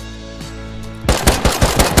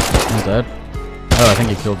 I'm dead. Oh, I think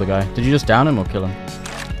you killed the guy. Did you just down him or kill him?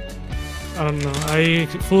 I don't know. I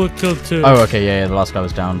full killed 2. Oh, okay, yeah, the last guy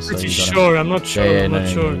was down. So Pretty you got him. sure. I'm not sure. Yeah, I'm not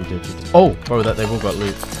sure. you did. Oh, bro, that they've all got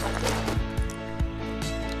loot.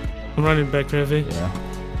 I'm running back heavy. Yeah.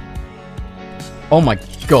 Oh my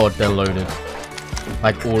god, they're loaded.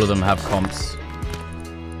 Like all of them have comps.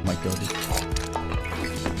 Oh my god.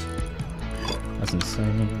 That's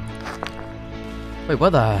insane. Wait, where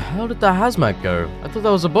the hell did that hazmat go? I thought that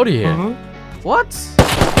was a body here. What?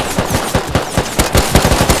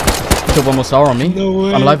 Killed one more SAR on me. No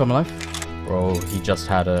way. I'm alive, I'm alive. Bro, he just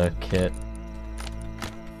had a kit.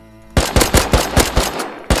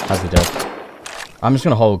 How's the dead? I'm just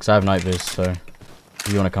gonna hold because I have night viz, so if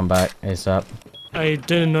you wanna come back ASAP. I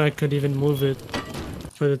didn't know I could even move it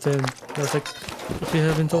for the 10. That's like what we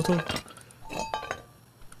have in total.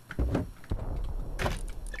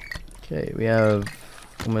 Okay, we have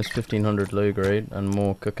almost 1500 low grade and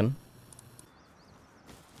more cooking.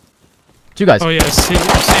 2 guys. Oh yeah, see again.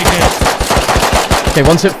 Okay,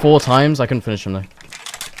 once hit 4 times, I can finish him though.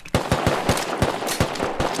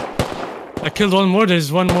 I killed one more.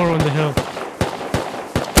 There's one more on the hill.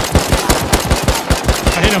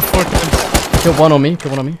 I hit him 4 times. Kill one on me.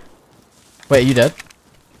 Kill one on me. Wait, are you dead?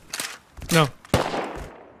 No.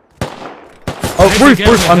 Oh, roof,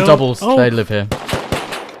 roof. I'm hill. doubles. Oh. They live here.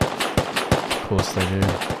 Of course they do.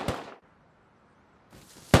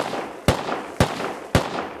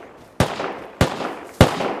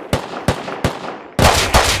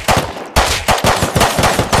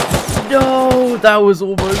 No, that was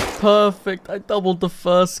almost perfect. I doubled the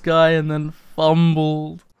first guy and then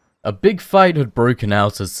fumbled. A big fight had broken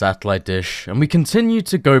out at Satellite Dish, and we continued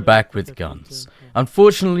to go back with guns.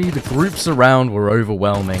 Unfortunately, the groups around were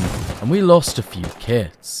overwhelming, and we lost a few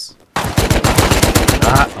kits.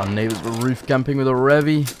 Ah, our neighbors were roof camping with a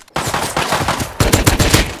Revy.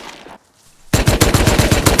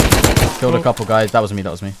 Killed a couple guys. That was me,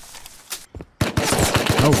 that was me.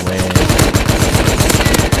 No way.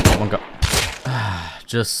 One guy.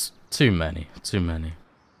 Just too many, too many.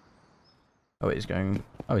 Oh wait, he's going...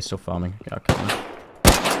 Oh, he's still farming. Yeah, okay.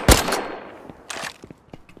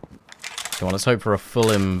 Come on, let's hope for a full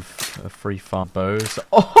inv, a free farm bows.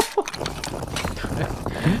 Oh!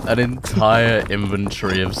 An entire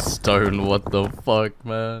inventory of stone, what the fuck,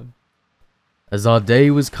 man? As our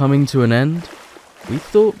day was coming to an end, we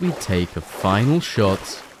thought we'd take a final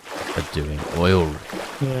shot at doing oil rig.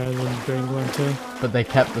 Yeah, I didn't bring one too. But they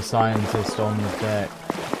kept the scientist on the deck.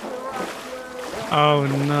 Oh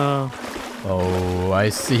no. Oh, I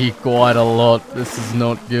see quite a lot. This is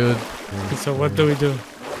not good. So what do we do?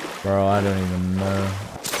 Bro, I don't even know.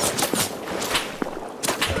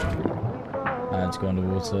 I had to go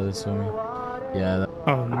underwater this for me. Yeah.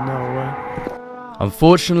 Oh no way.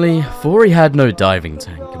 Unfortunately, Fori had no diving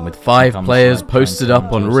tank, and with 5 players posted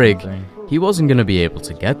up on rig, he wasn't going to be able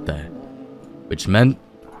to get there. Which meant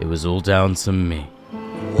it was all down to me.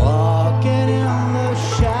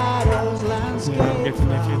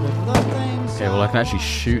 Okay, well I can actually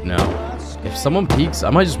shoot now. If someone peeks,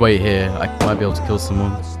 I might just wait here. I might be able to kill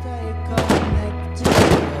someone.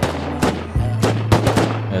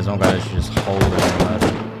 There's one guy that's just holding that.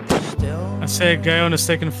 I see a guy on the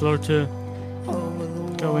 2nd floor too.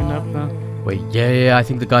 Going up now. Wait, yeah, I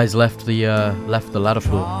think the guy's left the ladder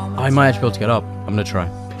floor. I might actually be able to get up. I'm gonna try.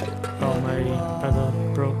 Oh, my pedal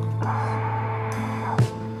broke.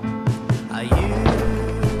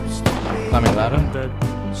 Climbing ladder. I'm dead.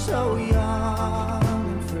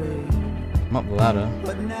 I'm up the ladder.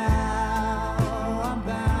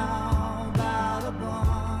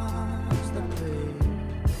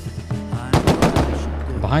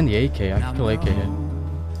 Behind the AK, I can kill AK here.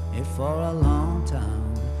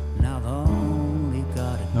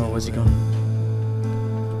 No, where's he gone?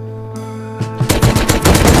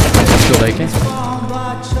 Killed AK.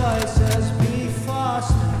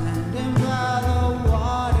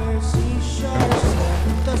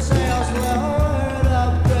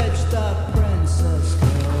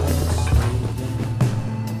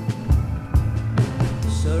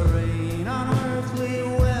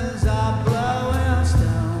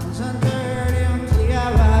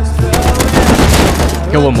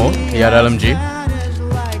 Kill one more. He had LMG.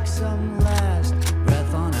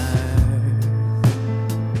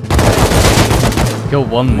 Kill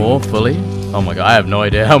one more fully. Oh my god, I have no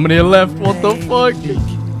idea how many are left. What the fuck?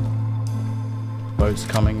 Boat's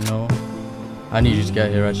coming, no. I need you to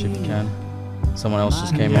get here actually if you can. Someone else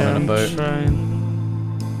just came on in a boat.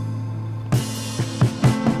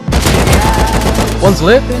 One's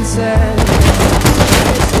lit.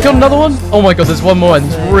 Killed another one. Oh my god, there's one more and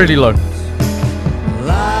he's really low.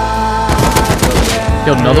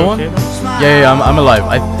 Killed another one? Yeah, I'm alive.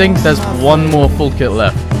 I think there's one more full kit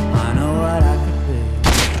left.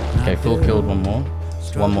 Okay, full killed one more.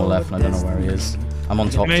 Just one more left, and I don't know where he is. I'm on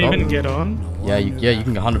top. Can I even get on? Yeah, you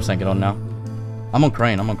can 100% get on now. I'm on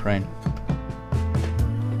crane.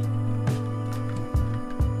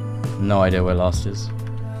 No idea where last is.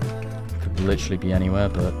 Could literally be anywhere,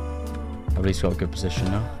 but I've at least got a good position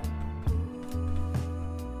now.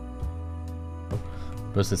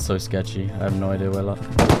 This is so sketchy. I have no idea where last.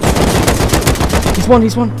 He's one.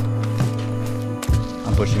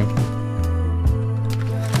 I'm pushing him.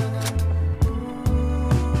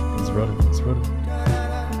 He's running.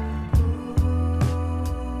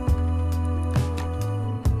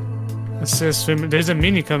 Let's swim. There's a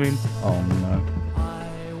mini coming. Oh no.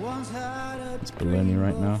 It's below me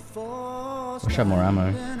right now. Wish I had more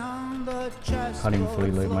ammo. Can't even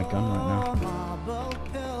fully load my gun right now.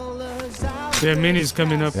 Yeah, mini's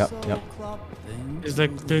coming up. Yep. It's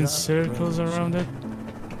like doing circles around it.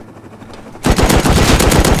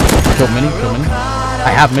 Kill mini.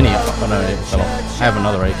 I have mini. Oh no, it fell off. I have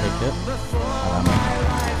another AK kit.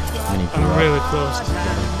 Mini I'm really close.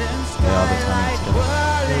 They are the timing together.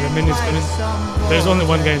 Yeah, the mini's coming. There's only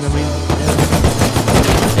one guy in the mini.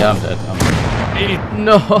 Yeah, I'm dead.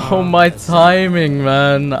 No, my timing,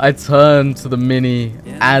 man. I turned to the mini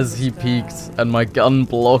as he peeked, and my gun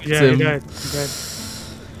blocked him. He died.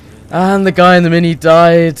 And the guy in the mini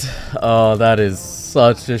died. Oh, that is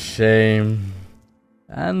such a shame.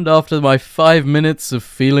 And after my 5 minutes of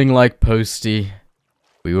feeling like Posty,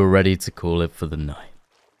 we were ready to call it for the night.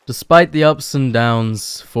 Despite the ups and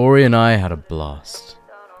downs, Fori and I had a blast.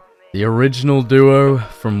 The original duo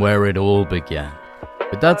from where it all began.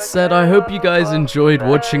 With that said, I hope you guys enjoyed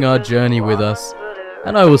watching our journey with us,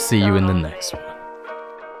 and I will see you in the next one.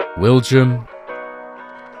 WILLJUM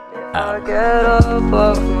I get up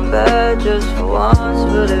off my bed just for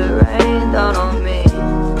once, but it rained down on me.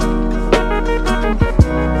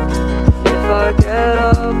 If I get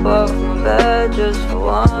up off my bed just for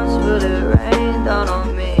once, but it rained down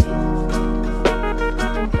on me.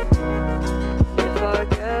 If I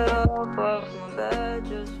get up off my bed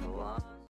just for